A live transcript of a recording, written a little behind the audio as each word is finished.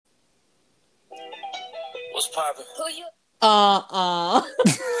What's poppin'?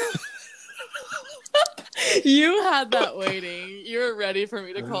 You had that waiting. You were ready for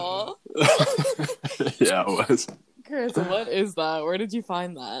me to call. Yeah, I was. Chris, what is that? Where did you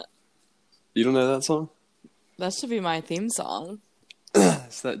find that? You don't know that song? That should be my theme song.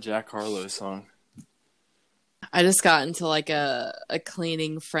 It's that Jack Harlow song. I just got into like a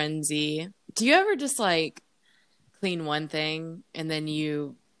cleaning frenzy. Do you ever just like clean one thing and then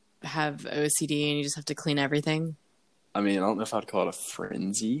you have OCD and you just have to clean everything? I mean, I don't know if I'd call it a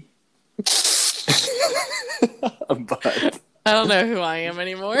frenzy. But I don't know who I am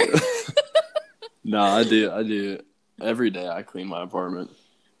anymore. no, I do. Every day I clean my apartment.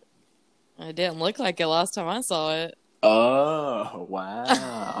 It didn't look like it last time I saw it. Oh,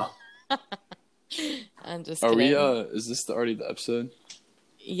 wow. I'm just Are kidding. we, is this already the episode?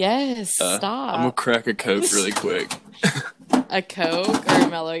 Yes, stop. I'm gonna crack a Coke really quick. A Coke or a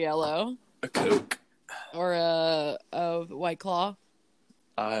Mellow Yellow? A Coke. Or a White Claw?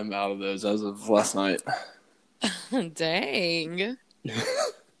 I'm out of those as of last night. Dang.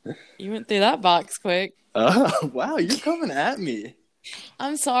 You went through that box quick. Wow, you're coming at me.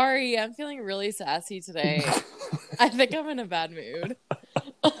 I'm sorry. I'm feeling really sassy today. I think I'm in a bad mood.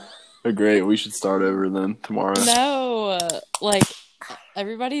 Oh, great. We should start over then tomorrow. No. Like,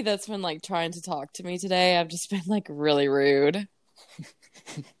 everybody that's been, like, trying to talk to me today, I've just been, like, really rude.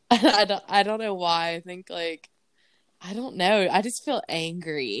 I don't know why. I think, like, I don't know. I just feel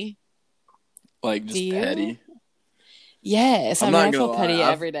angry. Like, just petty. Yes. I'm I not feel gonna petty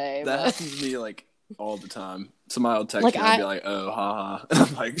lie. every day. That But... happens to me, like, all the time. Somebody will text Like, me and I'll be like, oh, haha. And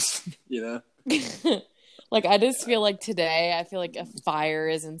I'm like, you know? Like, I just feel like today, I feel like a fire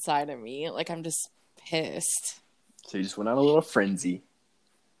is inside of me. Like, I'm just pissed. So you just went on a little frenzy.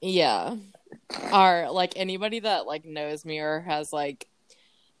 Yeah. Or, like, anybody that, like, knows me or has, like,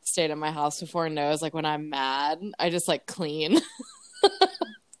 stayed at my house before knows, like, when I'm mad, I just, like, clean.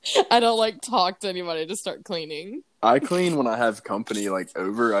 I don't, like, talk to anybody to start cleaning. I clean when I have company, like,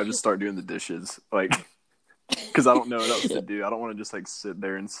 over. I just start doing the dishes. Like, because I don't know what else to do. I don't want to just, like, sit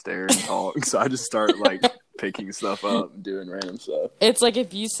there and stare and talk. So I just start, like, picking stuff up and doing random stuff. It's like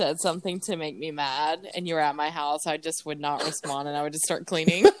if you said something to make me mad and you were at my house, I just would not respond and I would just start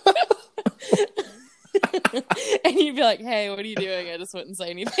cleaning. And you'd be like, hey, what are you doing? I just wouldn't say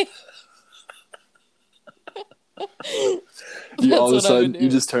anything. You all of a sudden, you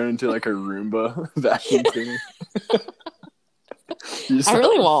just turn into, like, a Roomba vacuum cleaner. I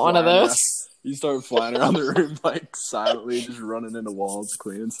really want one of those. You start flying around the room, like, silently, just running into walls,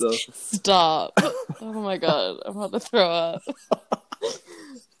 cleaning stuff. Stop. Oh, my God. I'm about to throw up.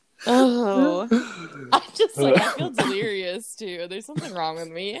 Oh. I just, like, I feel delirious, too. There's something wrong with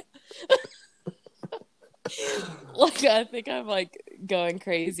me. Like, I think I'm, like, going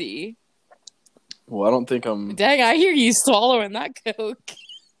crazy. Well, I don't think I'm... Dang, I hear you swallowing that Coke.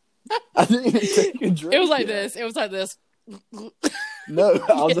 I didn't even take a drink. It was like this. It was like this. No,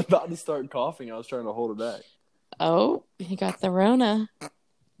 I was about to start coughing. I was trying to hold it back. Oh, you got the Rona.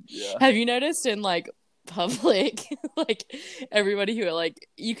 Yeah. Have you noticed in, like, public, like, everybody who, like,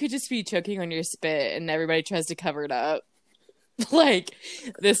 you could just be choking on your spit and everybody tries to cover it up. Like,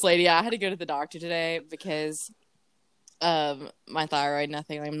 this lady, I had to go to the doctor today because of my thyroid.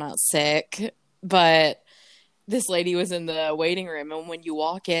 Nothing, I'm not sick. But this lady was in the waiting room, and when you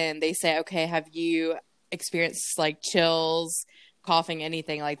walk in, they say, okay, have you experienced, like, chills, coughing,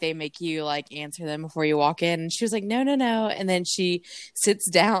 anything? Like, they make you, like, answer them before you walk in. And she was like, no. And then she sits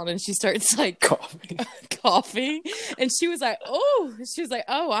down and she starts, like, coughing. And she was like,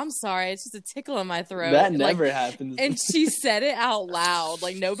 oh, I'm sorry. It's just a tickle in my throat. That never happens. And she said it out loud.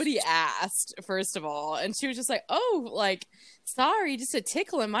 Like, nobody asked, first of all. And she was just like, oh, like, sorry, just a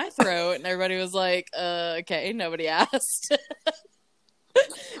tickle in my throat. And everybody was like, okay, nobody asked.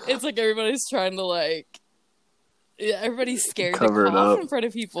 It's like everybody's trying to, like, everybody's scared cover to it cough up in front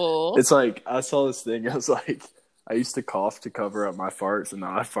of people. It's like, I saw this thing. I was like, I used to cough to cover up my farts, and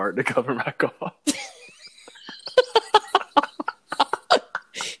now I fart to cover my cough.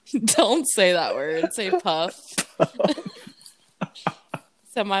 Don't say that word. Say puff.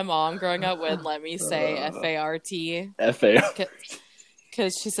 So my mom growing up wouldn't let me say F-A-R-T. F-A-R-T.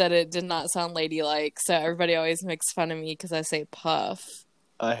 Because she said it did not sound ladylike. So everybody always makes fun of me because I say puff.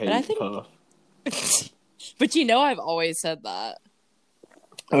 I hate puff. But you know I've always said that.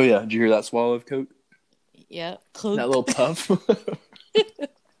 Oh, yeah. Did you hear that swallow of Coke? Yeah. That little puff. A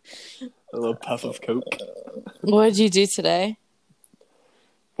little puff of Coke. What did you do today?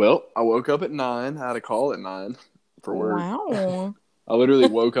 Well, I woke up at 9. I had a call at 9 for work. Wow. I literally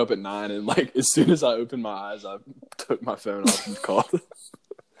woke up at 9, and, like, as soon as I opened my eyes, I took my phone off and called.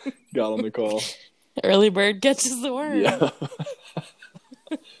 Got on the call. Early bird catches the worm. Yeah.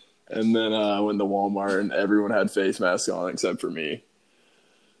 And then I went to Walmart and everyone had face masks on except for me.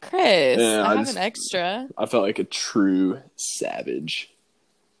 Chris, And I have an extra. I felt like a true savage.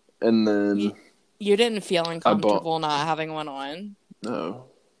 And then You didn't feel uncomfortable not having one on? No.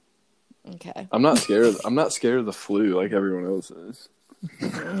 Okay. I'm not scared. I'm not scared of the flu like everyone else is.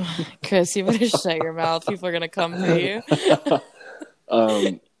 Chris, you better shut your mouth. People are gonna come for you.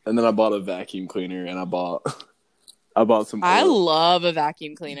 And then I bought a vacuum cleaner, and I bought some. I love a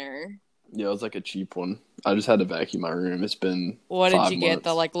vacuum cleaner. Yeah, it was like a cheap one. I just had to vacuum my room. It's been What did 5 you months. get?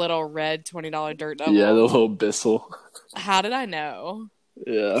 The like little red $20 dirt devil? Yeah, the little Bissell. How did I know?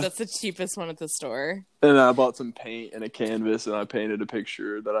 Yeah, that's the cheapest one at the store. And I bought some paint and a canvas, and I painted a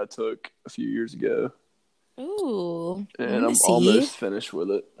picture that I took a few years ago. Ooh, and I'm almost finished with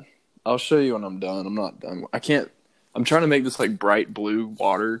it. I'll show you when I'm done. I'm not done. I can't. I'm trying to make this like bright blue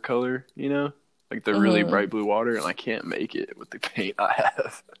watercolor, you know, like the really bright blue water, and I can't make it with the paint I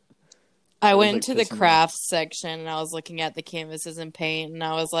have. I went to the crafts section and I was looking at the canvases and paint, and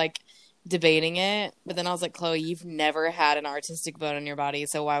I was like debating it, but then I was like, Chloe, you've never had an artistic bone in your body,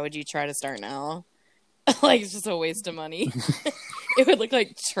 so why would you try to start now? Like, it's just a waste of money. It would look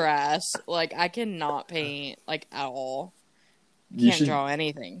like trash. Like, I cannot paint like at all. Can't draw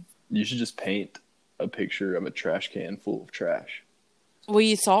anything. You should just paint a picture of a trash can full of trash. Well,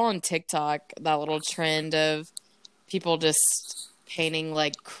 you saw on TikTok that little trend of people just painting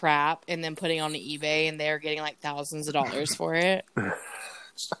like crap and then putting on eBay, and they're getting like thousands of dollars for it.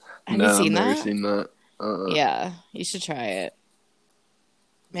 Have you seen that? I've never seen that. Yeah, you should try it.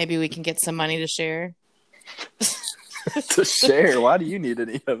 Maybe we can get some money to share. To share? Why do you need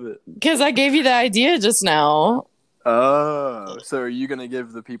any of it? Because I gave you the idea just now. Oh, so are you gonna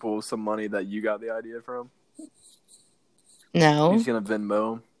give the people some money that you got the idea from? No. He's gonna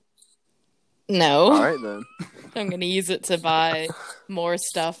Venmo 'em? No. All right then. I'm gonna use it to buy more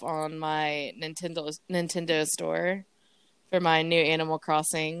stuff on my Nintendo store for my new Animal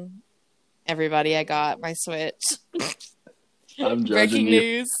Crossing. Everybody, I got my Switch. I'm judging Breaking you.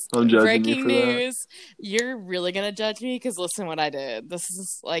 news. I'm judging Breaking you for news. That. You're really going to judge me? Because listen what I did. This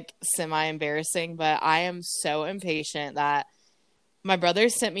is like semi-embarrassing, but I am so impatient that my brother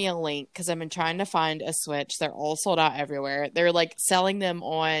sent me a link because I've been trying to find a Switch. They're all sold out everywhere. They're like selling them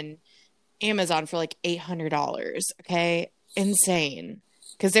on Amazon for like $800. Okay? Insane.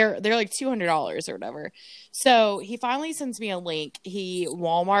 Because they're like $200 or whatever. So he finally sends me a link.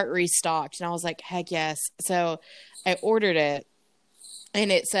 Walmart restocked, and I was like, heck yes. So I ordered it,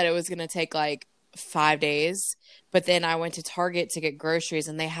 and it said it was going to take like 5 days. But then I went to Target to get groceries,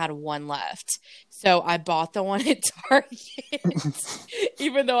 and they had one left. So I bought the one at Target,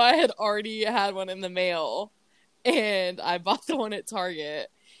 even though I had already had one in the mail. And I bought the one at Target.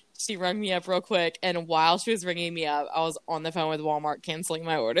 She rung me up real quick, and while she was ringing me up, I was on the phone with Walmart canceling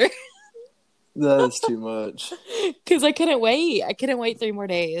my order. That is too much. Because I couldn't wait. I couldn't wait 3 more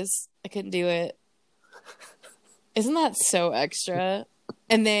days. I couldn't do it. Isn't that so extra?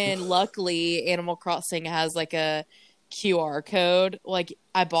 And then luckily, Animal Crossing has like a QR code. Like,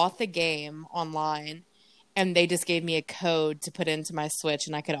 I bought the game online, and they just gave me a code to put into my Switch,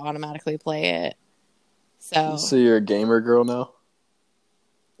 and I could automatically play it. So you're a gamer girl now?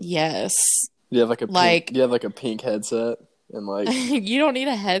 Yes. Do you have like a pink headset and like you don't need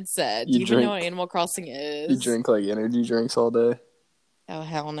a headset. Do you even know what Animal Crossing is? You drink like energy drinks all day? Oh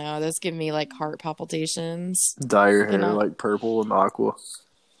hell no. Those give me like heart palpitations. Dye your hair like purple and aqua.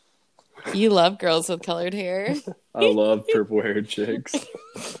 You love girls with colored hair. I love purple haired chicks.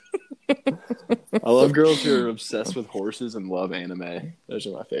 I love girls who are obsessed with horses and love anime. Those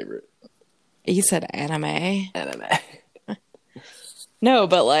are my favorite. You said anime. Anime. No,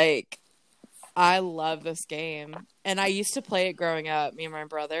 but like, I love this game. And I used to play it growing up, me and my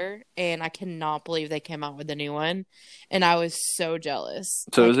brother, and I cannot believe they came out with a new one. And I was so jealous.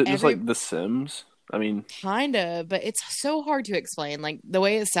 So is it just like The Sims? I mean, kind of, but it's so hard to explain. Like, the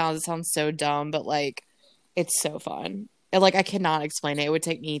way it sounds so dumb, but like, it's so fun. And like, I cannot explain it. It would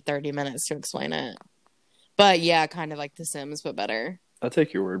take me 30 minutes to explain it. But yeah, kind of like The Sims, but better. I'll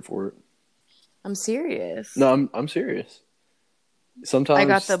take your word for it. I'm serious. No, I'm serious. Sometimes I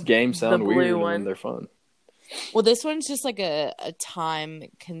got the games sound weird and they're fun. Well, this one's just like a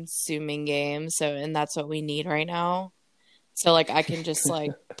time-consuming game, and that's what we need right now. So, like, I can just,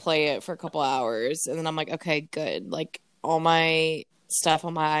 like, play it for a couple hours, and then I'm like, okay, good. Like, all my stuff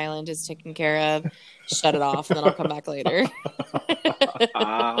on my island is taken care of. Shut it off, and then I'll come back later.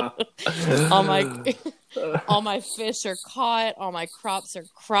 all my fish are caught. All my crops are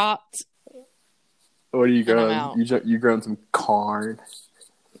cropped. What are you growing? You growing some corn?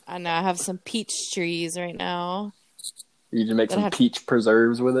 I know I have some peach trees right now. You can make That some have- peach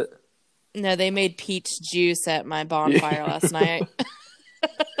preserves with it. No, they made peach juice at my bonfire last night.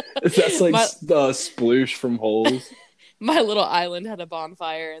 That's like My- sploosh from holes. My little island had a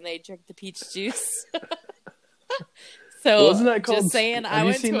bonfire, and they drank the peach juice. So, Wasn't that called? just saying, Have I you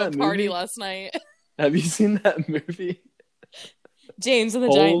went seen to a that party movie? last night. Have you seen that movie? James and the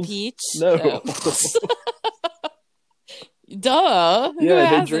Giant Holes? Peach? No. Duh. Who Yeah, they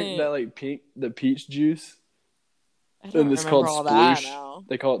hasn't? drink that like the peach juice. I don't And it's remember called all that sploosh. now.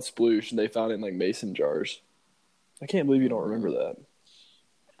 They call it sploosh, and they found it in like mason jars. I can't believe you don't remember that.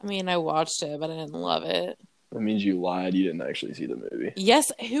 I mean, I watched it, but I didn't love it. That means you lied. You didn't actually see the movie.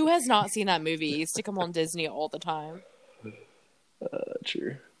 Yes, who has not seen that movie? It used to come on Disney all the time.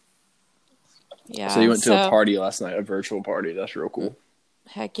 True. Yeah. So you went to a party last night, a virtual party. That's real cool.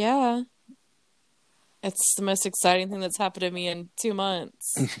 Heck yeah. It's the most exciting thing that's happened to me in 2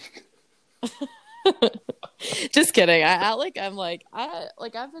 months. Just kidding. I've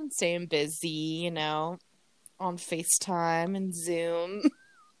been staying busy, you know, on FaceTime and Zoom.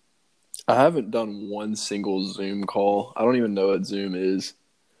 I haven't done one single Zoom call. I don't even know what Zoom is.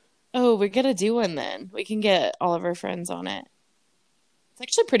 Oh, we're gonna do one then. We can get all of our friends on it. It's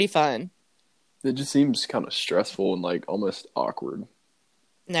actually pretty fun. It just seems kind of stressful and like almost awkward.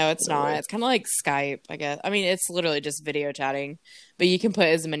 No, it's not. It's kind of like Skype, I guess. I mean, it's literally just video chatting, but you can put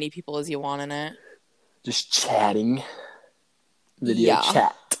as many people as you want in it. Just chatting. Video Yeah.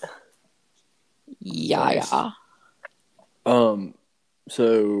 chat. Yeah, Nice. yeah.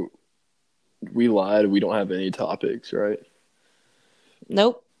 So we lied. We don't have any topics, right?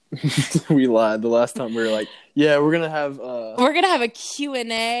 Nope. We lied. The last time we were like, yeah, we're going to have... We're going to have a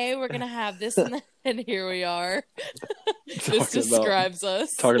Q&A. We're going to have this and that. And here we are. This describes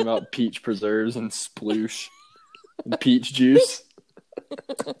us. Talking about peach preserves and sploosh and peach juice.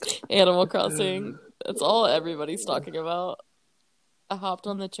 Animal Crossing. That's all everybody's talking about. I hopped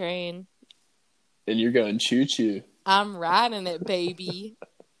on the train. And you're going choo-choo. I'm riding it, baby.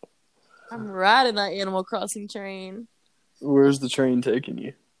 I'm riding that Animal Crossing train Where's the train taking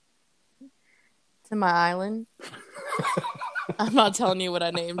you? to my island. I'm not telling you what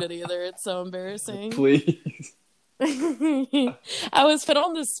I named it either. It's so embarrassing. Please. I was put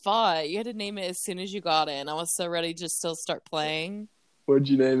on the spot. You had to name it as soon as you got in. I was so ready to still start playing. What'd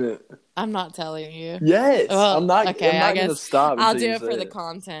you name it? I'm not telling you. Yes. Well, I'm not, okay, I'm not I going to guess stop. I'll until do you it for say the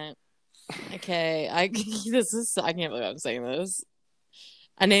content. Okay, I can't believe I'm saying this.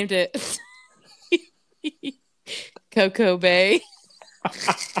 I named it Coco Bay.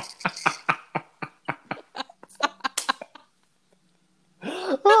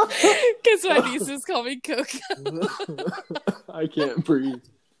 Because my nieces call me Coco. I can't breathe.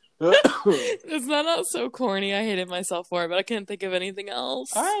 Isn't that not so corny? I hated myself for it, but I couldn't think of anything else.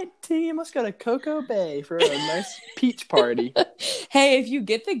 All right, team, let's go to Coco Bay for a nice peach party. Hey, if you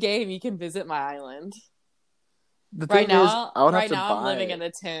get the game, you can visit my island. The Right thing is, now, I would have right to now I'm buy living it. in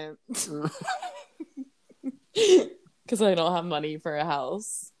a tent because I don't have money for a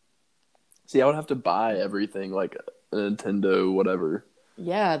house. See, I would have to buy everything like a Nintendo, whatever.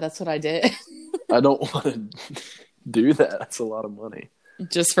 Yeah, that's what I did. I don't want to do that. That's a lot of money.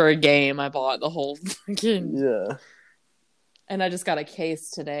 Just for a game, I bought the whole fucking. Yeah, And I just got a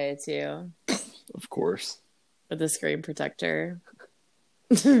case today too of course. with the screen protector.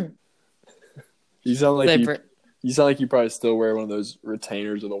 You sound like Zipper. you sound like you probably still wear one of those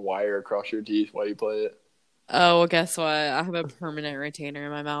retainers with a wire across your teeth while you play it. Oh, well, guess what? I have a permanent retainer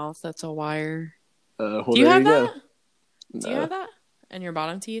in my mouth. That's a wire. Well, Do you there have go. that? Do you No. have that in your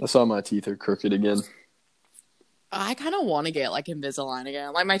bottom teeth? I saw my teeth are crooked again. I kind of want to get like Invisalign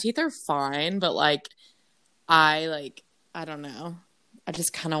again. Like my teeth are fine, but I don't know. I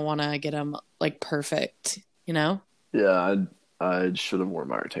just kind of want to get them like perfect, you know? Yeah, I should have worn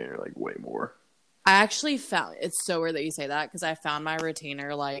my retainer like way more. I actually found it's so weird that you say that because I found my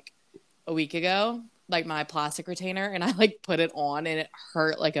retainer like a week ago, like my plastic retainer, and I like put it on and it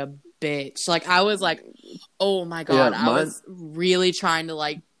hurt like a bitch. Like I was like, oh my God, Yeah, I was really trying to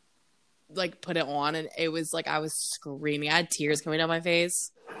like put it on and it was like I was screaming. I had tears coming down my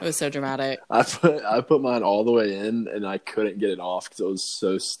face. It was so dramatic. I put mine all the way in and I couldn't get it off because it was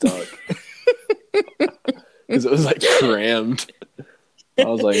so stuck. Because it was like crammed. I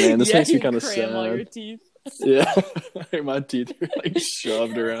was like, man, this makes me kind of cram all your sad. teeth. Yeah, my teeth are like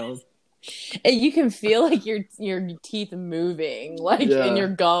shoved around. And you can feel like your teeth moving, like Yeah. in your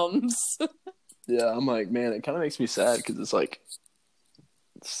gums. Yeah, I'm like, man, it kind of makes me sad because it's like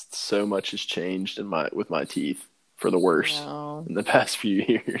so much has changed with my teeth for the worse No. in the past few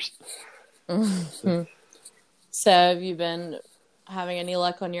years. So have you been Having any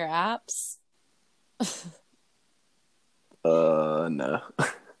luck on your apps? No.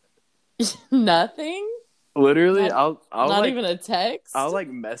 Nothing? Literally, Not, I'll not like even a text? I'll like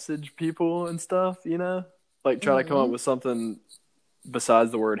message people and stuff, you know, like try to come up Mm-hmm. with something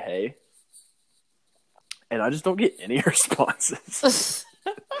besides the word "hey," and I just don't get any responses.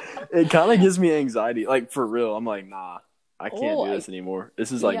 It kind of gives me anxiety, like for real. I'm like, nah, I can't Oh, do this anymore.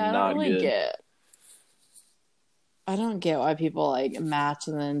 This is like yeah, not good. I don't get why people like match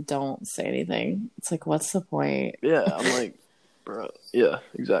and then don't say anything. It's like, what's the point? Yeah, I'm like, bro. Yeah,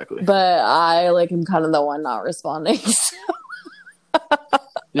 exactly. But I like am kind of the one not responding.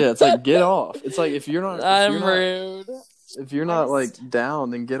 Yeah, it's like get off. It's like if you're not, I'm rude. if you're not like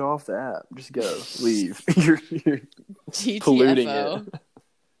down, then get off the app. Just go, leave. You're polluting GTFO. it.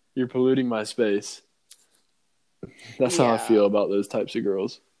 You're polluting my space. That's how I feel about those types of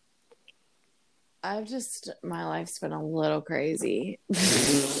girls. My life's been a little crazy.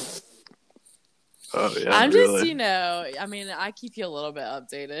 Oh yeah, I'm really? just, I mean, I keep you a little bit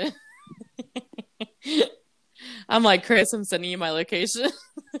updated. I'm like, Chris, I'm sending you my location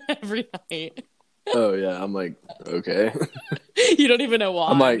every night. Oh yeah, I'm like, okay. You don't even know why.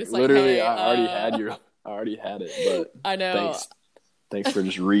 I'm like, just literally, hey, I already had it, but I know. Thanks for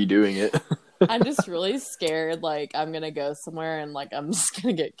just redoing it. I'm just really scared. Like, I'm gonna go somewhere and like I'm just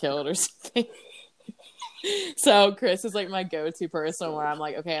gonna get killed or something. So Chris is like my go-to person where I'm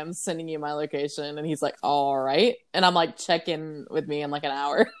like, okay, I'm sending you my location, and he's like, all right, and I'm like, check in with me in like an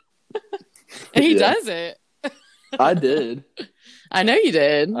hour, and he does it. I did. I know you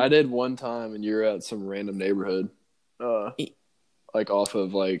did. I did one time, and you were at some random neighborhood, like off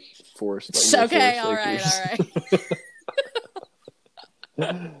of like Forest. Like, okay, Forest all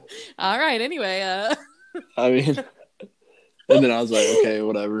right. All right. Anyway, I mean, and then I was like, okay,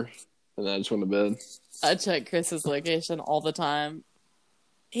 whatever, and then I just went to bed. I check Chris's location all the time.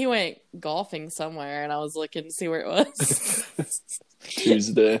 He went golfing somewhere, and I was looking to see where it was.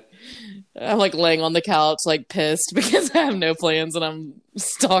 Tuesday. I'm like laying on the couch, like pissed because I have no plans, and I'm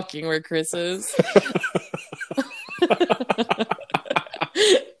stalking where Chris is.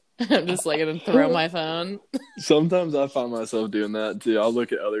 I'm just like gonna throw my phone. Sometimes I find myself doing that too. I'll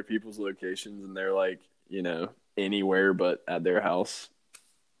look at other people's locations, and they're like, anywhere but at their house,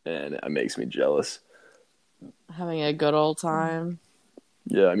 and it makes me jealous. Having a good old time.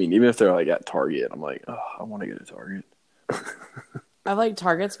 Yeah, I mean, even if they're like at Target, I'm like, oh, I want to go to Target. I like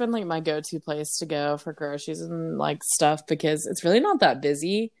Target's been like my go-to place to go for groceries and like stuff because it's really not that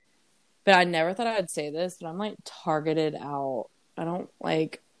busy. But I never thought I'd say this, but I'm like targeted out. I don't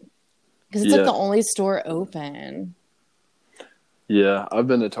like because it's like the only store open. Yeah, I've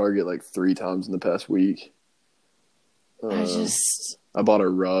been to Target like 3 times in the past week. I bought a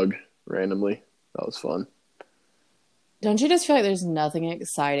rug randomly. That was fun. Don't you just feel like there's nothing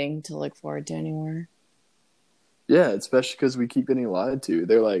exciting to look forward to anymore? Yeah, especially because we keep getting lied to.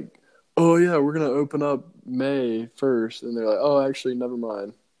 They're like, oh, yeah, we're going to open up May 1st. And they're like, oh, actually, never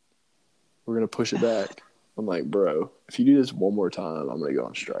mind. We're going to push it back. I'm like, bro, if you do this one more time, I'm going to go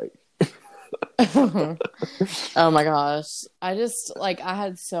on strike. Oh, my gosh. I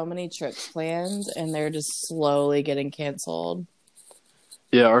had so many trips planned, and they're just slowly getting canceled.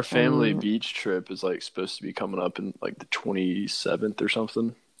 Yeah, our family beach trip is like supposed to be coming up in like the 27th or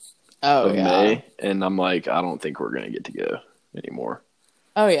something of May, and I'm like, I don't think we're gonna get to go anymore.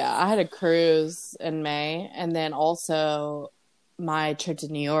 Oh yeah, I had a cruise in May, and then also my trip to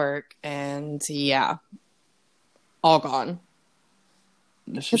New York, and all gone.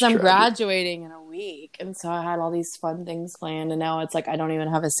 Because I'm graduating in a week, and so I had all these fun things planned, and now it's like I don't even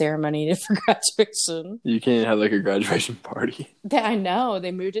have a ceremony for graduation. You can't have like a graduation party. I know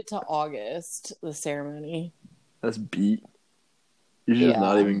they moved it to August, the ceremony. That's beat. You should just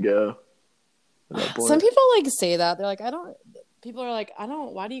not even go. Some people like say that they're like, I don't. People are like, I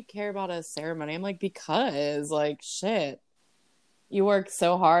don't. Why do you care about a ceremony? I'm like, because like shit, you work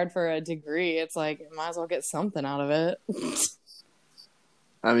so hard for a degree. It's like might as well get something out of it.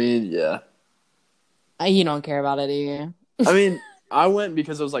 I mean, yeah. You don't care about it, do you? I mean, I went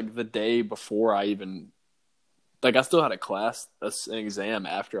because it was like the day before I even, like, I still had an exam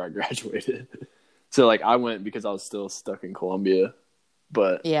after I graduated. So, like, I went because I was still stuck in Columbia.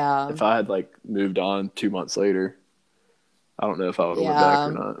 But if I had, like, moved on 2 months later, I don't know if I would have went back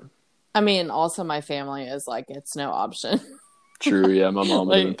or not. I mean, also my family is like, it's no option. True, yeah. My mom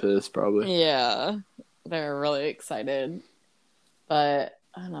would have been pissed, probably. Yeah. They're really excited. But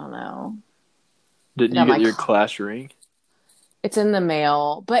I don't know. Didn't you get your class ring? It's in the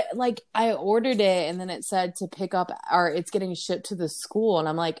mail. But, like, I ordered it, and then it said to pick up, or it's getting shipped to the school. And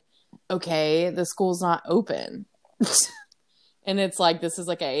I'm like, okay, the school's not open. And it's like, this is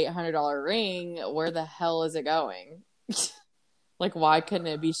like a $800 ring. Where the hell is it going? Like, why couldn't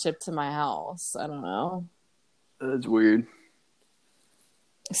it be shipped to my house? I don't know. That's weird.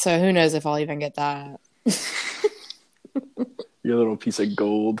 So who knows if I'll even get that. Your little piece of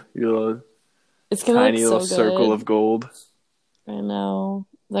gold. Your little It's gonna tiny look little so circle good. of gold. I know.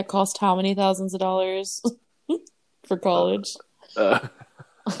 That cost how many thousands of dollars for college? Uh,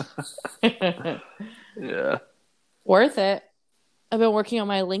 yeah. Worth it. I've been working on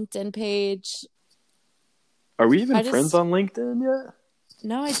my LinkedIn page. Are we even friends on LinkedIn yet?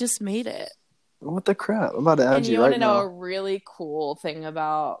 No, I just made it. What the crap? I'm about to add And you want right to know now. a really cool thing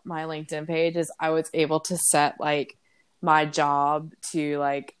about my LinkedIn page is I was able to set like my job to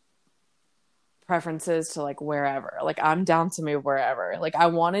like preferences to like wherever. Like I'm down to move wherever. Like I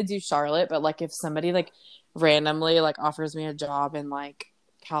want to do Charlotte, but like if somebody like randomly like offers me a job in like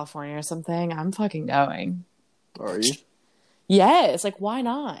California or something, I'm fucking going. Are you? Yes, like why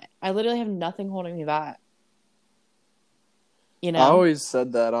not? I literally have nothing holding me back. You know? I always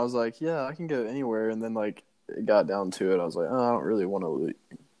said that. I was like, yeah, I can go anywhere. And then, like, it got down to it. I was like, oh, I don't really want to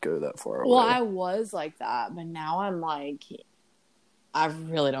go that far away. Well, I was like that, but now I'm like, I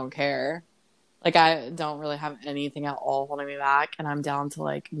really don't care. Like, I don't really have anything at all holding me back. And I'm down to,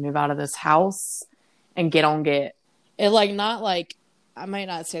 like, move out of this house and get on get. It, like, not like, I might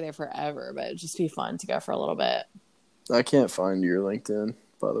not stay there forever, but it'd just be fun to go for a little bit. I can't find your LinkedIn,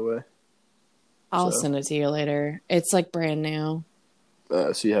 by the way. I'll send it to you later. It's like brand new.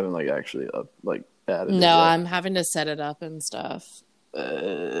 So you haven't like actually added it No, yet? I'm having to set it up and stuff.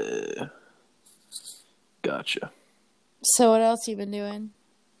 Gotcha. So what else you been doing?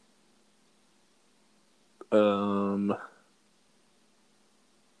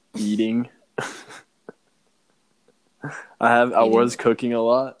 Eating. I was cooking a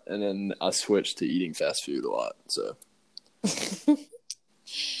lot, and then I switched to eating fast food a lot. So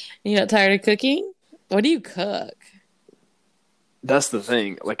you got tired of cooking? What do you cook? That's the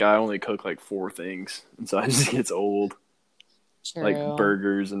thing. Like I only cook like 4 things, and so it just gets old. True. Like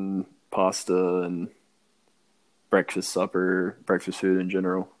burgers and pasta and breakfast food in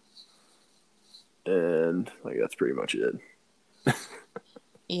general, and like that's pretty much it.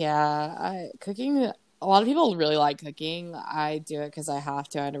 Yeah, cooking. A lot of people really like cooking. I do it because I have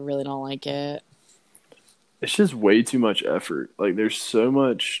to. I really don't like it. It's just way too much effort. Like there's so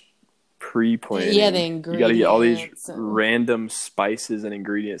much pre-planning. Yeah, the ingredients. You got to get all these random spices and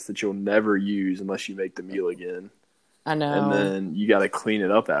ingredients that you'll never use unless you make the meal again. I know. And then you got to clean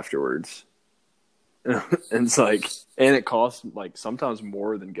it up afterwards. And it's like, and it costs like sometimes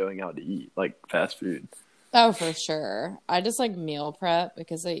more than going out to eat, like fast food. Oh, for sure. I just like meal prep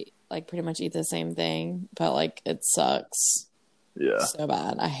because I like pretty much eat the same thing, but like it sucks. Yeah. So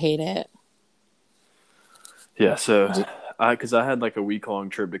bad. I hate it. Yeah. So because I had like a week-long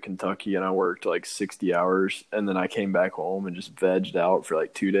trip to Kentucky and I worked like 60 hours and then I came back home and just vegged out for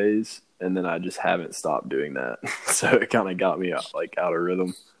like 2 days. And then I just haven't stopped doing that. So it kind of got me out of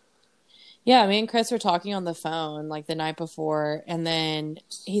rhythm. Yeah, me and Chris were talking on the phone like the night before, and then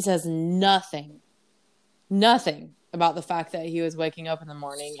he says nothing about the fact that he was waking up in the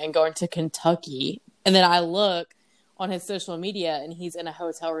morning and going to Kentucky. And then I look on his social media and he's in a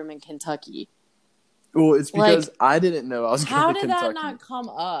hotel room in Kentucky. Well, it's because I didn't know I was going to Kentucky. How did that not come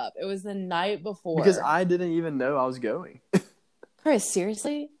up? It was the night before. Because I didn't even know I was going. Chris,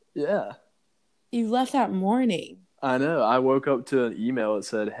 seriously? Yeah. You left that morning. I know. I woke up to an email that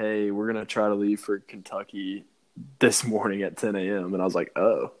said, hey, we're going to try to leave for Kentucky this morning at 10 a.m. And I was like,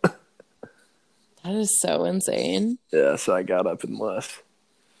 oh. That is so insane. Yeah, so I got up and left.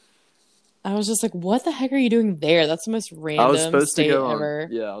 I was just like, what the heck are you doing there? That's the most random state ever.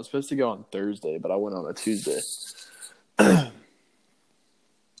 I was supposed to go on Thursday, but I went on a Tuesday.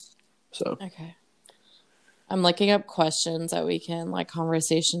 So. Okay. I'm looking up questions that we can, like,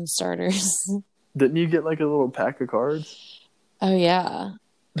 conversation starters. Didn't you get, like, a little pack of cards? Oh, yeah.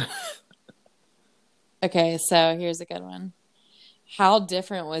 Okay, so here's a good one. How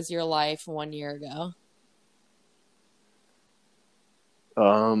different was your life 1 year ago?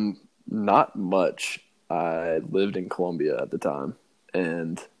 Not much. I lived in Columbia at the time,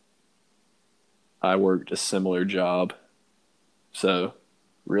 and I worked a similar job. So,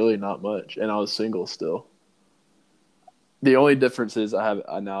 really not much. And I was single still. The only difference is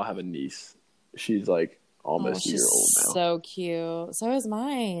I now have a niece. She's like almost a year old now. So cute. So is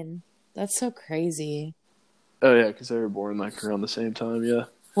mine. That's so crazy. Oh yeah, because they were born like around the same time. Yeah.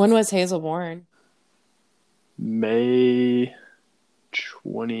 When was Hazel born? May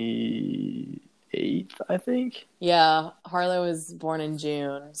 28th, I think. Yeah, Harlow was born in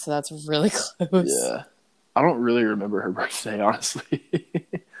June, so that's really close. Yeah. I don't really remember her birthday, honestly.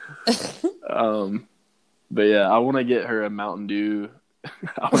 But yeah, I want to get her a Mountain Dew.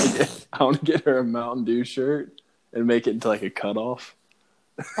 I want to get her a Mountain Dew shirt and make it into like a cutoff,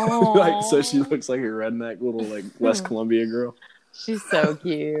 like so she Oh, looks like a redneck little like West Columbia girl. she's so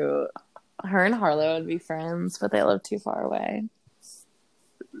cute. Her and Harlow would be friends, but they live too far away.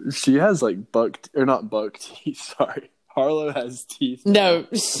 She has like not buck teeth. Sorry, Harlow has teeth. No,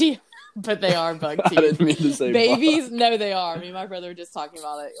 but they are bug I teeth. didn't mean to say Babies, no, they are. Me and my brother were just talking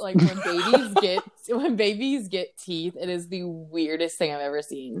about it. Like when babies get teeth, it is the weirdest thing I've ever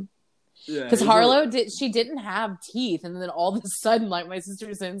seen. Yeah, Because Harlow didn't have teeth, and then all of a sudden, like my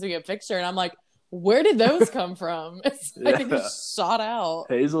sister sends me a picture, and I'm like, where did those come from? It's like they just shot out.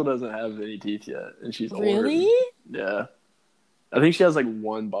 Hazel doesn't have any teeth yet, and she's Really? older. Yeah, I think she has like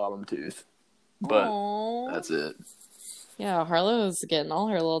one bottom tooth, but Aww. that's it. Yeah, Harlow's getting all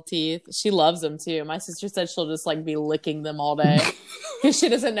her little teeth. She loves them too. My sister said she'll just like be licking them all day because she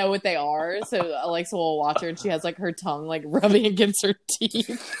doesn't know what they are. So Alexa will watch her and she has like her tongue like rubbing against her teeth.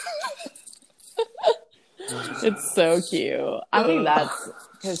 It's so cute. I think that's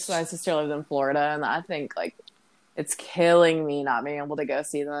because my sister lives in Florida, and I think like it's killing me not being able to go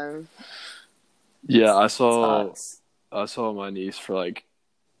see them. Yeah, I It saw sucks. my niece for like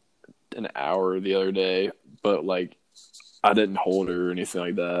an hour the other day, but like I didn't hold her or anything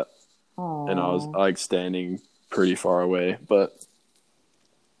like that, and I was Aww. like standing pretty far away, but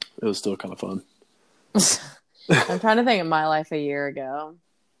it was still kind of fun. I'm trying to think of my life a year ago.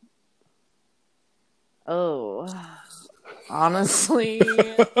 Oh, honestly,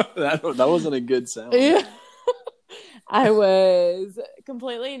 that wasn't a good sound. yeah. I was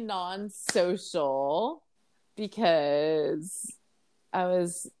completely non-social because I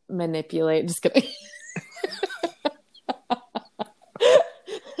was manipulated. Just kidding.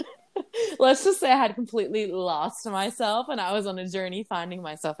 Let's just say I had completely lost myself and I was on a journey finding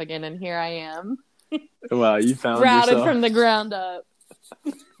myself again, and here I am. Wow, you found Sprouted yourself. from the ground up.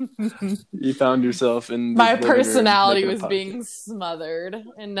 You found yourself in My the living room personality making a was being smothered,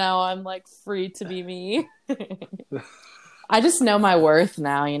 and now I'm like free to be me. I just know my worth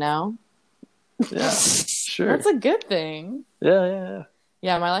now, you know? Yeah, sure. That's a good thing. Yeah.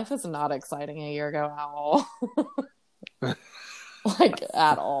 Yeah, my life was not exciting a year ago at all. Like,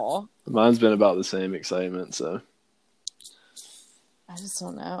 at all. Mine's been about the same excitement, so. I just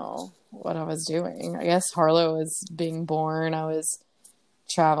don't know what I was doing. I guess Harlow was being born. I was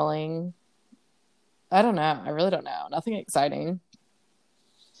traveling. I don't know. I really don't know. Nothing exciting.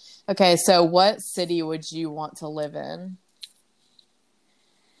 Okay, so what city would you want to live in?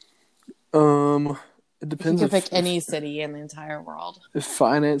 It If you depends could pick any city in the entire world. if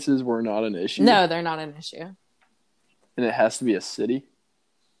finances were not an issue. No, they're not an issue. And it has to be a city.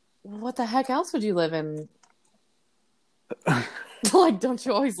 What the heck else would you live in? Like, don't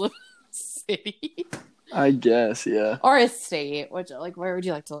you always live in a city? I guess, yeah. Or a state? Which, like, where would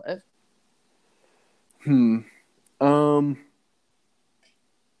you like to live?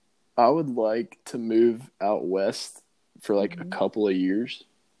 I would like to move out west for like a couple of years.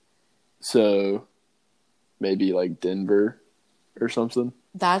 So maybe like Denver or something.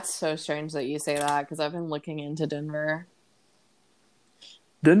 That's so strange that you say that because I've been looking into Denver.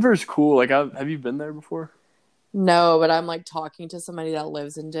 Denver's cool. Like, have you been there before? No, but I'm like talking to somebody that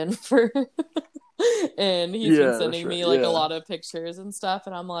lives in Denver. And he's been sending me like a lot of pictures and stuff.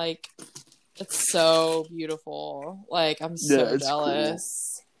 And I'm like, it's so beautiful. Like, I'm so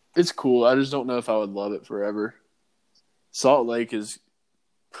jealous. Cool. It's cool. I just don't know if I would love it forever. Salt Lake is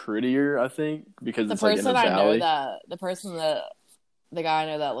prettier, I think, because it's like in a valley. The guy I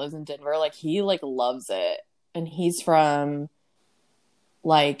know that lives in Denver, like he like loves it, and he's from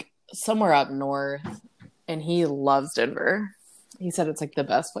like somewhere up north, and he loves Denver. He said it's like the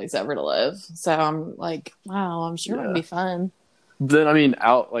best place ever to live. So I'm like, wow, I'm sure it'd be fun. Then I mean,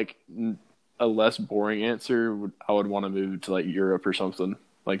 out like a less boring answer, I would want to move to like Europe or something,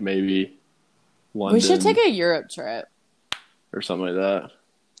 like maybe London. We should take a Europe trip or something like that.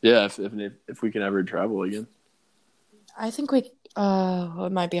 Yeah, if we can ever travel again. I think it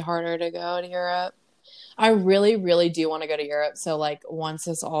might be harder to go to Europe. I really, really do want to go to Europe. So like once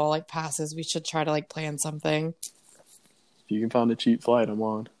this all like passes, we should try to like plan something. If you can find a cheap flight, I'm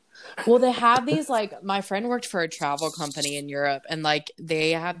on. Well, they have these like my friend worked for a travel company in Europe, and like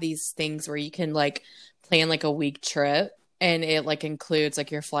they have these things where you can like plan like a week trip, and it like includes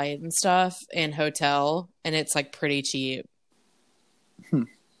like your flight and stuff and hotel, and it's like pretty cheap.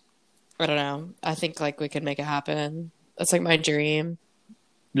 I don't know. I think like we could make it happen. That's like my dream.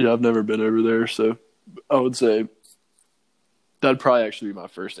 Yeah, I've never been over there, so I would say that'd probably actually be my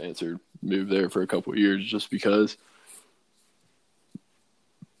first answer move there for a couple of years just because.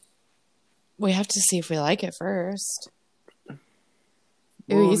 We have to see if we like it first. Well,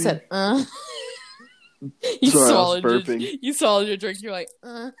 Ooh, I you mean- said, Sorry, I was burping. You swallowed your drink. You're like,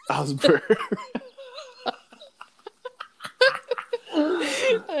 I was burping.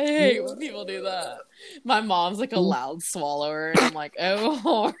 I hate when people do that. My mom's like a loud swallower, and I'm like, oh,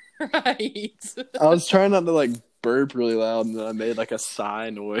 all right. I was trying not to like burp really loud, and then I made like a sigh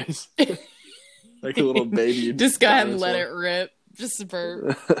noise, like a little baby. Just go ahead and let dinosaur. it rip. Just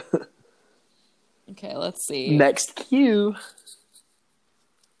burp. Okay, let's see. Next cue.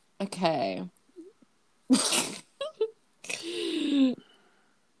 Okay.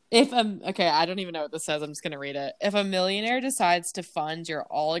 Okay, I don't even know what this says. I'm just gonna read it. If a millionaire decides to fund your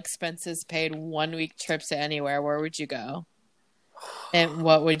all expenses paid 1 week trip to anywhere, where would you go? And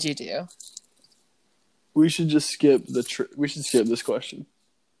what would you do? We should just skip we should skip this question.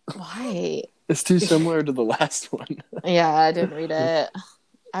 Why? It's too similar to the last one. Yeah, I didn't read it.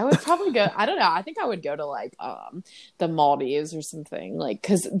 I would probably go. I don't know. I think I would go to like the Maldives or something, like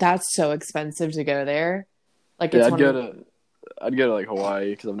because that's so expensive to go there. Like, Yeah, it's I'd go to like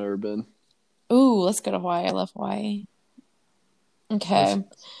Hawaii because I've never been. Ooh, let's go to Hawaii. I love Hawaii. Okay,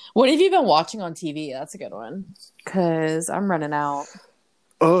 what have you been watching on TV? That's a good one. Because I'm running out.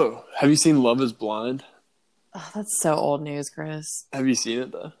 Oh, have you seen Love Is Blind? Oh, that's so old news, Chris. Have you seen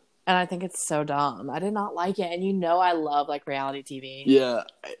it though? And I think it's so dumb. I did not like it. And you know I love like reality TV. Yeah,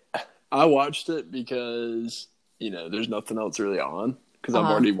 I watched it because there's nothing else really on because I've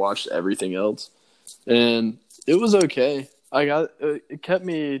already watched everything else, and it was okay. It kept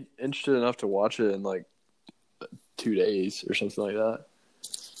me interested enough to watch it in like 2 days or something like that.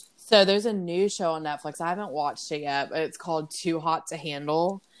 So there's a new show on Netflix. I haven't watched it yet, but it's called Too Hot to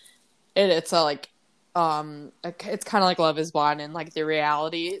Handle. It's a like, it's kind of like Love Is Blind and like the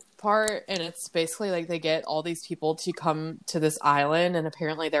reality part. And it's basically like they get all these people to come to this island, and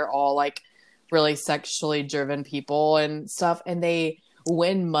apparently they're all like really sexually driven people and stuff. And they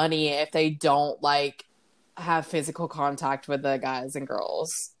win money if they don't like have physical contact with the guys and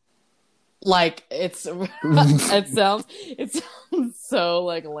girls. Like it sounds so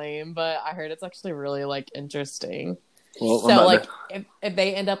like lame, but I heard it's actually really like interesting. Well, So like if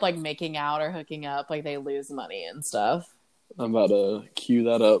they end up like making out or hooking up, like they lose money and stuff. I'm about to cue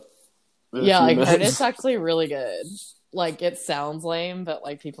that up. Yeah, like I heard it's actually really good. Like it sounds lame, but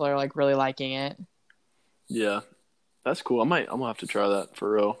like people are like really liking it. Yeah, that's cool. I'm gonna have to try that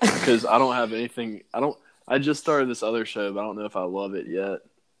for real because I don't have anything. I just started this other show, but I don't know if I love it yet.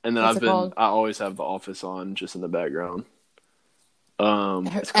 And then What's it called? I always have The Office on just in the background.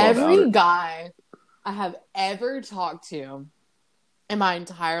 It's called Every Outer. guy I have ever talked to in my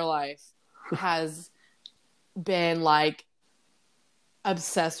entire life has been like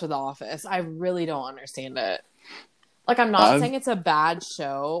obsessed with The Office. I really don't understand it. Like, I'm not saying it's a bad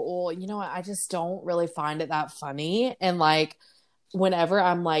show. Well, you know what? I just don't really find it that funny. And like, whenever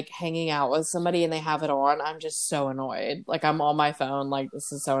I'm like hanging out with somebody and they have it on, I'm just so annoyed. Like, I'm on my phone, like,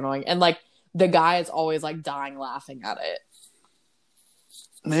 this is so annoying. And like, the guy is always like dying laughing at it.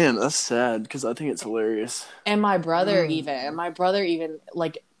 Man, that's sad because I think it's hilarious. And my brother even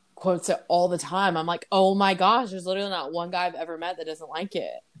like quotes it all the time. I'm like, oh my gosh, there's literally not one guy I've ever met that doesn't like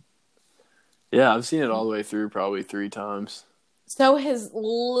it. Yeah, I've seen it all the way through probably 3 times. So his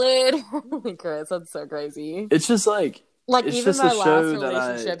literally, Chris, that's so crazy. It's just like it's even just my a last show that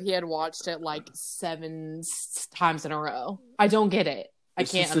relationship, he had watched it like 7 times in a row. I don't get it. I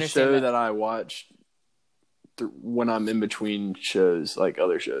it's can't just understand a show it. that I watch when I'm in between shows, like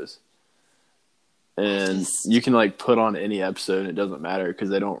other shows. And you can like put on any episode and it doesn't matter because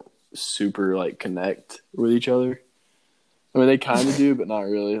they don't super like connect with each other. I mean, they kind of do, but not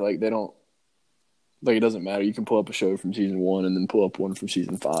really. Like they don't. Like it doesn't matter. You can pull up a show from season 1 and then pull up one from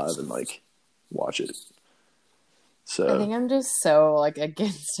season 5 and like watch it. So I think I'm just so like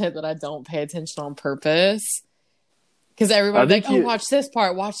against it that I don't pay attention on purpose. Because everybody's like, oh, watch this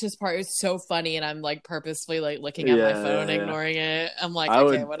part. It's so funny. And I'm like purposefully like looking at my phone, ignoring it. I'm like,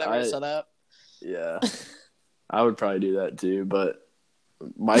 okay, whatever, shut up. Yeah. I would probably do that too. But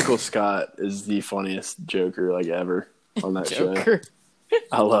Michael Scott is the funniest Joker like ever on that show.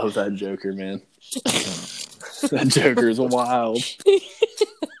 I love that Joker, man. That Joker is wild.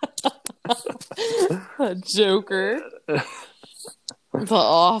 That Joker. The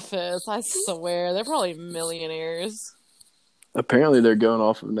Office. I swear. They're probably millionaires. Apparently they're going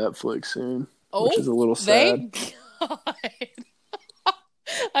off of Netflix soon. Which is a little sad. Thank God.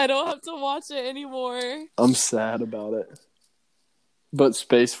 I don't have to watch it anymore. I'm sad about it. But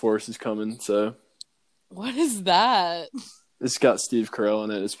Space Force is coming, so. What is that? It's got Steve Carell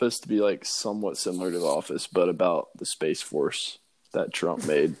in it. It's supposed to be like somewhat similar to The Office, but about the Space Force that Trump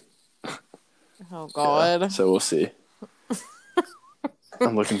made. Oh God. Yeah, so we'll see.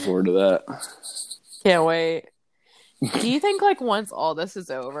 I'm looking forward to that. Can't wait. Do you think like once all this is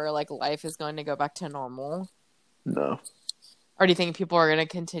over, like life is going to go back to normal? No. Or do you think people are going to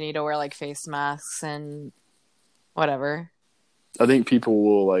continue to wear like face masks and whatever? I think people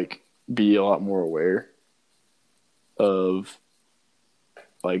will like be a lot more aware of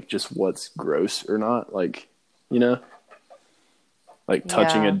like just what's gross or not, like, you know, like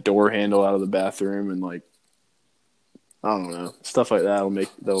touching a door handle out of the bathroom and like, I don't know, stuff like that will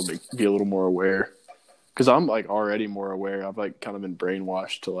be a little more aware, because I'm like already more aware. I've like kind of been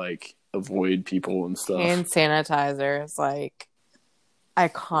brainwashed to like avoid people and stuff. Hand sanitizer is like, I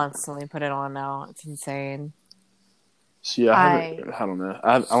constantly put it on now. It's insane. So yeah, I don't know.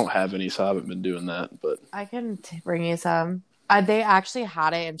 I don't have any, so I haven't been doing that. But I can bring you some. They actually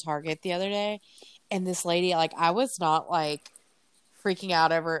had it in Target the other day, and this lady, like, I was not like freaking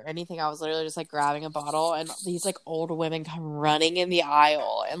out over anything. I was literally just like grabbing a bottle, and these like old women come running in the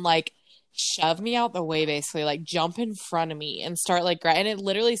aisle and like shove me out the way, basically, like jump in front of me and start like and it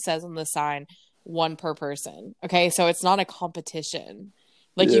literally says on the sign, one per person. Okay, so it's not a competition.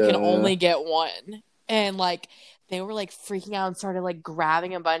 Like you can only get one, and like. They were like freaking out and started like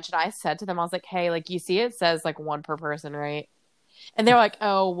grabbing a bunch. And I said to them, I was like, hey, like you see it says like one per person, right? And they were like,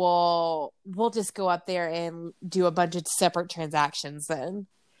 oh, well, we'll just go up there and do a bunch of separate transactions then.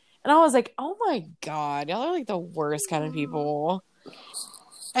 And I was like, oh my God, y'all are like the worst kind of people.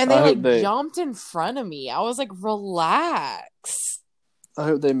 And they jumped in front of me. I was like, relax. I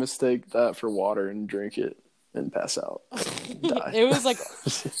hope they mistake that for water and drink it and pass out. Die. It was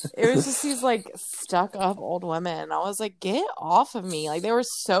just these like stuck up old women. I was like, get off of me. Like they were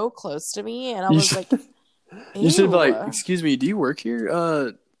so close to me, and I was like, you should be like, excuse me, do you work here?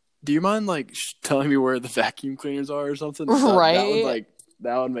 Do you mind like telling me where the vacuum cleaners are or something? Right.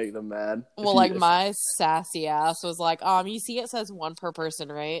 That would make them mad. Well, like my sassy ass was like, you see it says one per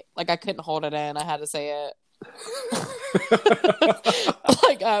person, right? Like I couldn't hold it in. I had to say it.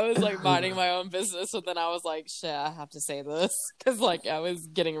 Like I was like minding my own business, but then I was like, shit, I have to say this because like I was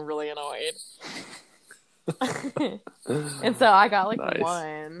getting really annoyed. And so I got like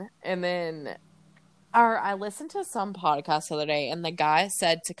one, and then I listened to some podcast the other day, and the guy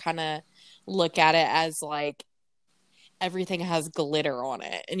said to kind of look at it as like everything has glitter on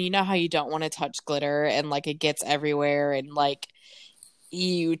it, and you know how you don't want to touch glitter and like it gets everywhere, and like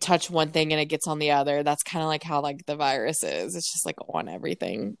you touch one thing and it gets on the other. That's kind of like how like the virus is. It's just like on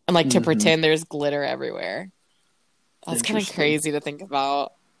everything, and like to pretend there's glitter everywhere. That's kind of crazy to think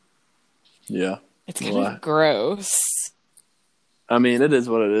about. Yeah, it's kind of gross. I mean, it is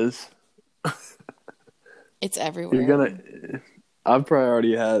what it is. It's everywhere. I've probably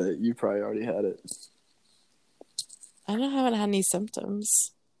already had it. You probably already had it. I haven't had any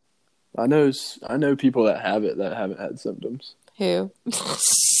symptoms. I know people that have it that haven't had symptoms. Who?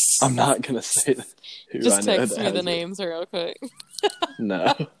 I'm not gonna say who. Just text me the names real quick.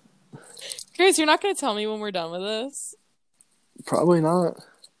 No. Chris, you're not gonna tell me when we're done with this? Probably not.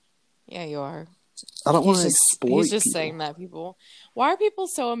 Yeah, you are. I don't want to exploit. He's just people. saying that people. Why are people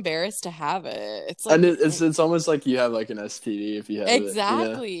so embarrassed to have it? It's like, and it's almost like you have like an STD if you have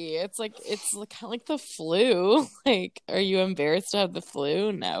exactly. it. It's like kind of like the flu. Like, are you embarrassed to have the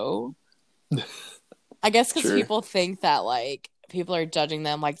flu? No. I guess because people think that like people are judging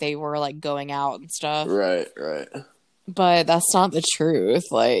them like they were like going out and stuff. Right. But that's not the truth.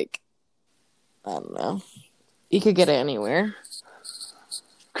 Like, I don't know. You could get it anywhere.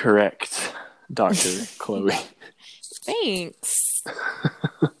 Correct, Dr. Chloe. Thanks.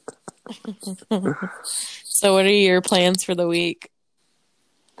 So what are your plans for the week?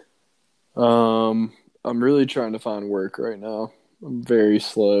 I'm really trying to find work right now. I'm very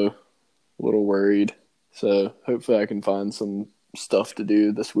slow, a little worried. So hopefully I can find some stuff to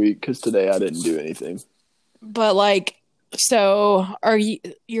do this week, because today I didn't do anything. But like, so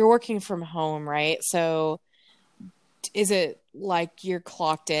you're working from home, right? So is it like you're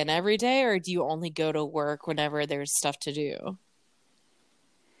clocked in every day, or do you only go to work whenever there's stuff to do?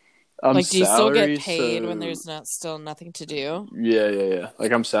 Like, do you still get paid when there's still nothing to do? Yeah.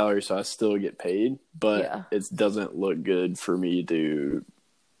 Like, I'm salary, so I still get paid, but it doesn't look good for me to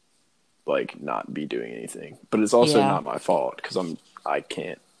like not be doing anything. But it's also not my fault, because I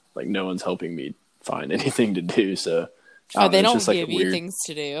can't, like, no one's helping me find anything to do. So they don't give you things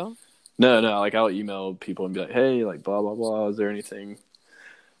to do. No. Like, I'll email people and be like, hey, like, blah blah blah, is there anything?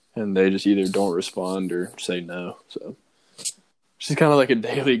 And they just either don't respond or say no. So it's just kind of like a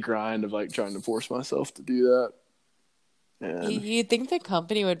daily grind of like trying to force myself to do that. And You'd think the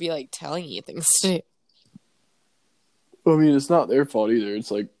company would be like telling you things to do. I mean, it's not their fault either.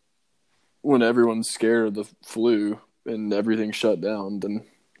 It's like when everyone's scared of the flu and everything's shut down, then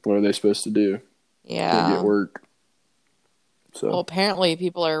what are they supposed to do? Can't get Yeah. work. So Well, apparently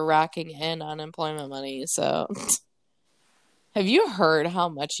people are racking in unemployment money. So, have you heard how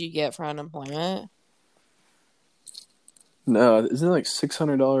much you get for unemployment? no, isn't it like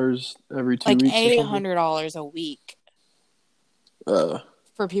 $600 every 2 Like weeks? $800 a week Uh,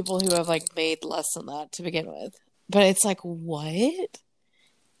 for people who have like made less than that to begin with. But it's like, what?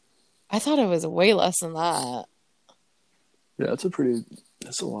 I thought it was way less than that. yeah,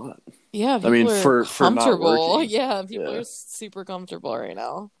 that's a lot. Yeah, I mean, people are for not comfortable. working. Yeah, people Yeah. are super comfortable right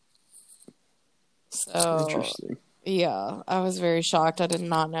now. So, Interesting. yeah, I was very shocked. I did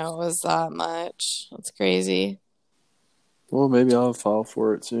not know it was that much. That's crazy. Well, maybe I'll file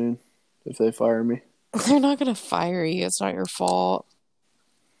for it soon if they fire me. They're not going to fire you. It's not your fault.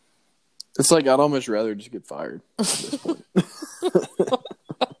 It's like I'd almost rather just get fired at this point.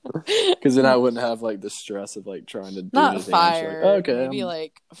 Because then I wouldn't have like the stress of like trying to do Not anything. fired. Like, okay, Maybe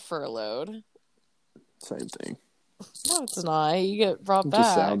like furloughed. same thing. No, it's not. You get brought It back.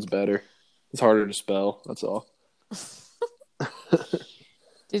 just sounds better. It's harder to spell. That's all.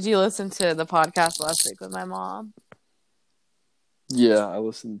 Did you listen to the podcast last week with my mom? Yeah, I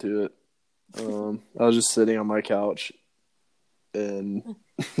listened to it. I was just sitting on my couch and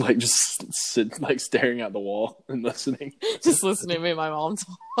like just staring at the wall and listening. Just listening to me and my mom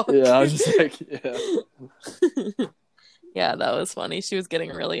talk. Yeah, I was just like, yeah. Yeah, that was funny. She was getting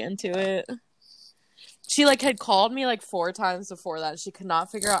really into it. She like had called me like 4 times before that. She could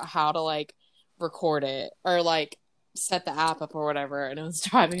not figure out how to like record it or like set the app up or whatever, and it was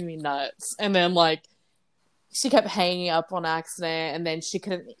driving me nuts. And then like she kept hanging up on accident, and then she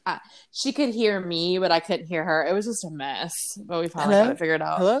could hear me, but I couldn't hear her. It was just a mess, but we finally got it figured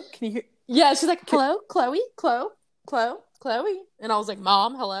out. Hello? Can you hear? Yeah, she's like, hello, Chloe, Chloe. And I was like,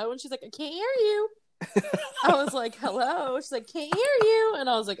 Mom, hello. And she's like, I can't hear you. I was like, hello. She's like, can't hear you. And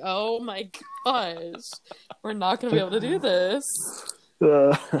I was like, oh my gosh, we're not going to be able to do this.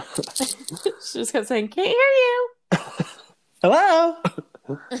 She just kept saying, can't hear you. Hello?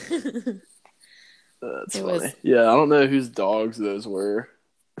 That's funny. Yeah, I don't know whose dogs those were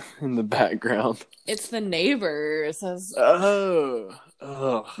in the background. It's the neighbors. Oh.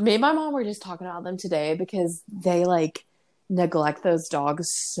 Me and my mom were just talking about them today because they like neglect those dogs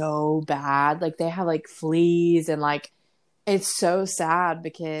so bad. Like they have like fleas and like it's so sad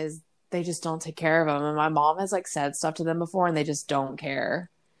because they just don't take care of them. And my mom has like said stuff to them before and they just don't care.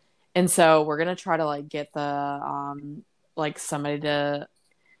 And so we're going to try to like get the like somebody to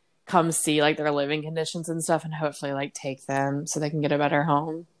come see like their living conditions and stuff and hopefully like take them so they can get a better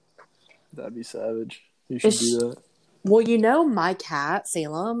home. That'd be savage. You should do that. Well, you know, my cat,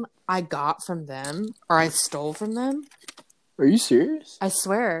 Salem, I got from them, or I stole from them. Are you serious? I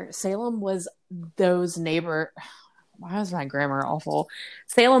swear. Salem was those neighbor... Why was my grammar awful?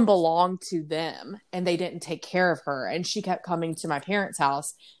 Salem belonged to them, and they didn't take care of her. And she kept coming to my parents'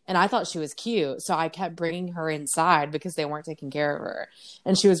 house, and I thought she was cute. So I kept bringing her inside because they weren't taking care of her.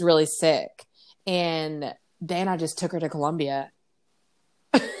 And she was really sick. And then I just took her to Columbia.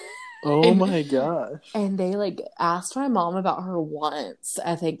 Oh my gosh. And they like asked my mom about her once,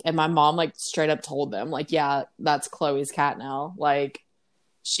 I think. And my mom like straight up told them, like, yeah, that's Chloe's cat now. Like,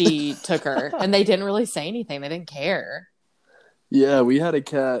 she took her. And they didn't really say anything. They didn't care. Yeah, we had a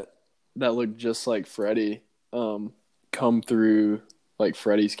cat that looked just like Freddie come through like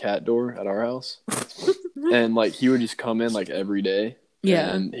Freddie's cat door at our house. And like he would just come in like every day.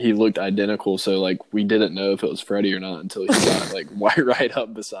 Yeah. And he looked identical, so like we didn't know if it was Freddie or not until he got like right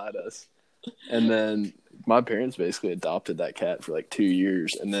up beside us. And then my parents basically adopted that cat for like 2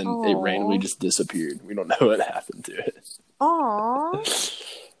 years, and then it randomly just disappeared. We don't know what happened to it. Aww.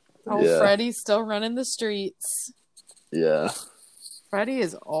 Oh, Yeah. Freddie's still running the streets. Yeah. Freddie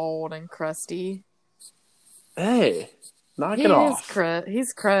is old and crusty. Hey, knock it off.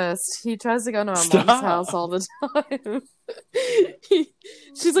 He's crust. He tries to go to my Stop. mom's house all the time.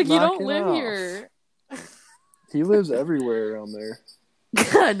 She's like, you Knock don't it live off. here. He lives everywhere around there.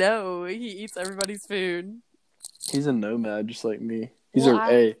 I know. He eats everybody's food. He's a nomad just like me. He's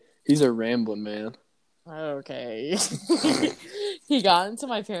a rambling man. Okay. He got into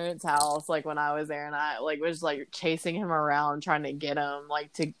my parents' house like when I was there, and I like was like chasing him around trying to get him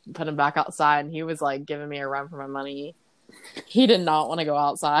like to put him back outside, and he was like giving me a run for my money. He did not want to go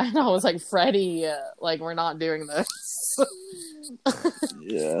outside. I was like, Freddie, like we're not doing this.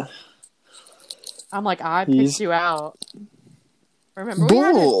 Yeah. I'm like, I picked you out. Remember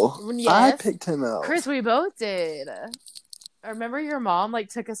Bull. Yes. I picked him out. Chris, we both did. remember your mom like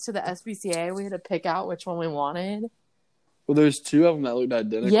took us to the SPCA. We had to pick out which one we wanted. Well, there's two of them that looked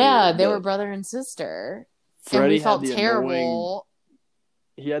identical. Yeah, they were brother and sister. Freddie and we felt had the terrible.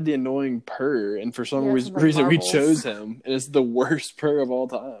 He had the annoying purr, and for some Yeah, some, like, reason we marbles. chose him, and it's the worst purr of all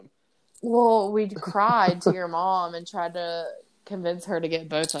time. Well, we cried to your mom and tried to convince her to get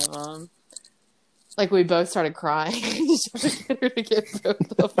both of them. Like, we both started crying. Trying to get her to get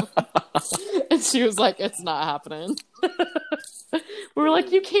both of them. And she was like, it's not happening. We were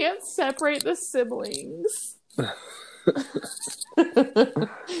like, you can't separate the siblings.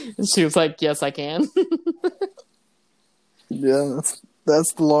 And she was like, yes, I can. Yeah,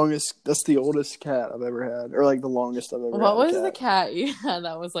 that's the longest. That's the oldest cat I've ever had, or like the longest I've ever had. What was the cat you had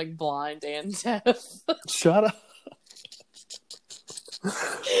that was like blind and deaf? Shut up.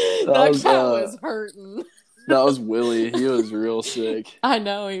 That cat was hurting. That was Willie. He was real sick. I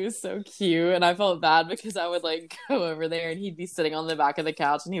know, he was so cute, and I felt bad because I would like go over there and he'd be sitting on the back of the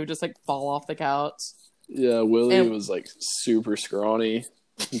couch and he would just like fall off the couch. Yeah, Willie was like super scrawny.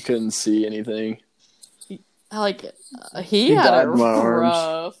 He couldn't see anything. He had died a in my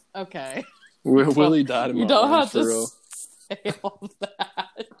rough. arms. Okay, Willie died in my you don't arms, have for to real. say all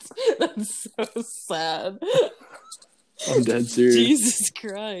that. That's so sad. I'm dead serious. Jesus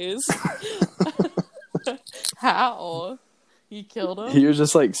Christ! How? You killed him? He was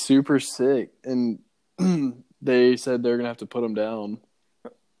just like super sick, and they said they're gonna have to put him down.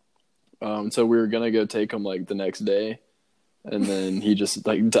 So we were gonna go take him like the next day, and then he just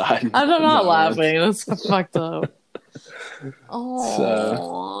like died. I'm not laughing. That's so fucked up. Oh,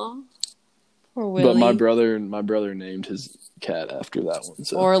 So, poor Willie. but my brother named his cat after that one.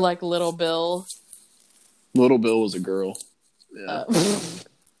 So Or like Little Bill. Little Bill was a girl. Yeah.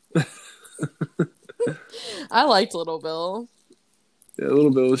 I liked Little Bill. Yeah,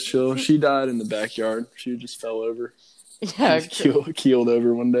 Little Bill was chill. She died in the backyard. She just fell over. Yeah, keeled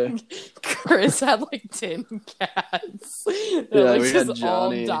over one day. Chris had like 10 cats. That, Yeah, like, we had just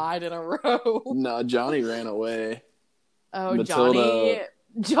Johnny. all died in a row. No, Johnny ran away. Oh, Matilda-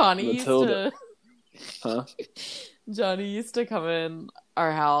 Johnny Matilda. used to... Huh? Johnny used to come in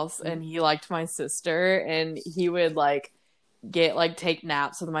our house and he liked my sister and he would like take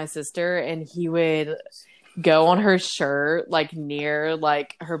naps with my sister and he would go on her shirt like near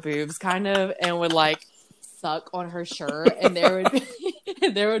like her boobs kind of and would like suck on her shirt and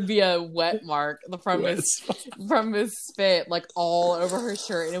there would be a wet mark from his spit like all over her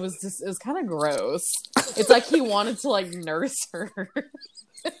shirt and it was kind of gross. It's like he wanted to like nurse her.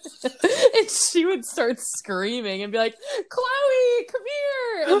 And she would start screaming and be like, Chloe, come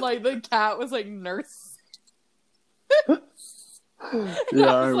here! And like the cat was like nurse. Yeah,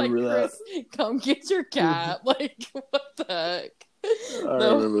 I remember that. Chris, come get your cat. Like, what the heck? I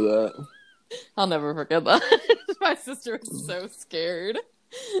remember that. I'll never forget that. My sister was so scared.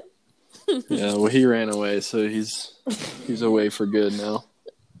 Yeah, well, he ran away, so he's away for good now.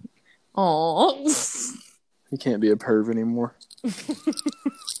 Aww. He can't be a perv anymore.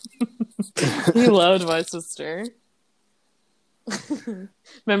 He loved my sister.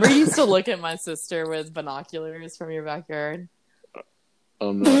 Remember you used to look at my sister with binoculars from your backyard?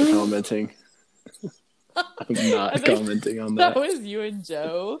 I'm not commenting. I'm not commenting on that. That was you and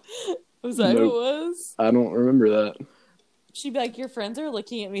Joe. Was that who it was? I don't remember that. She'd be like, your friends are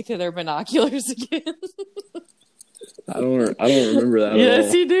looking at me through their binoculars again. I don't remember that at all.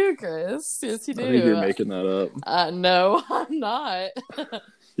 Yes, you do, Chris. Yes, you do. I think you're making that up. No, I'm not.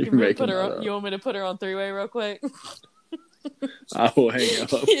 You're making that up. You want me to put her on three-way real quick? I will hang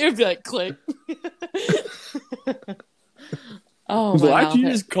up. You'd be like, click. Oh, my Why'd mouth you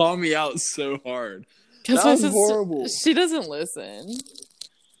hurt. just call me out so hard? Because That was horrible. She doesn't listen.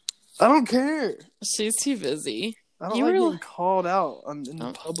 I don't care. She's too busy. I don't You like were- getting called out in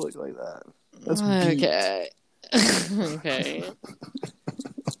the public like that. That's deep. Okay. Okay.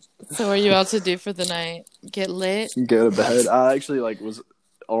 So what are you about to do for the night? Get lit? Go to bed. I actually was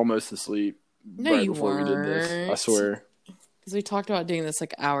almost asleep No, right you before we did this. I weren't. swear. Because we talked about doing this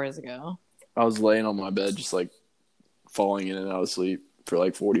like hours ago. I was laying on my bed just like falling in and out of sleep for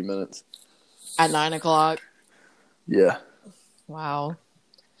like 40 minutes. At 9:00. Yeah. Wow.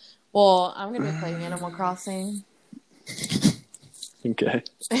 Well, I'm going to play Animal Crossing. Okay.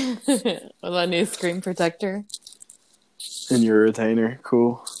 With a new screen protector. And your retainer.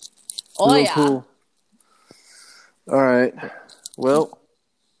 Cool. Oh, Real yeah. Cool. All right. Well,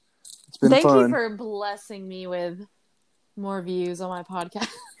 it's been Thank fun. you for blessing me with more views on my podcast.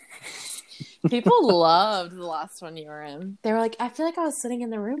 People loved the last one you were in. They were like, I feel like I was sitting in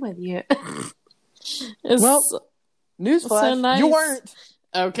the room with you. It's Well, Newsflash. so nice. You weren't.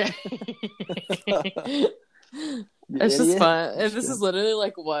 Okay. It's just fun. And this is literally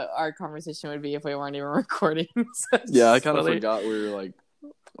like what our conversation would be if we weren't even recording. So yeah, I kind of forgot we were like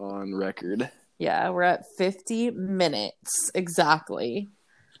on record. Yeah, we're at 50 minutes exactly.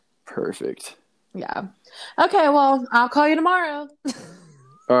 Perfect. Yeah. Okay, well, I'll call you tomorrow.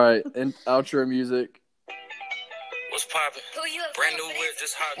 All right, and outro music. What's poppin'? Brand new whip,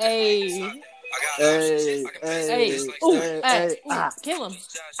 just hot. Hey. Hey. Ooh, hey. Kill him.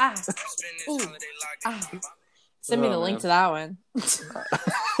 Ooh. Send me the link to that one.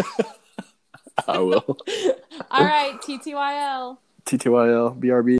 I will. All right, TTYL. TTYL, BRB.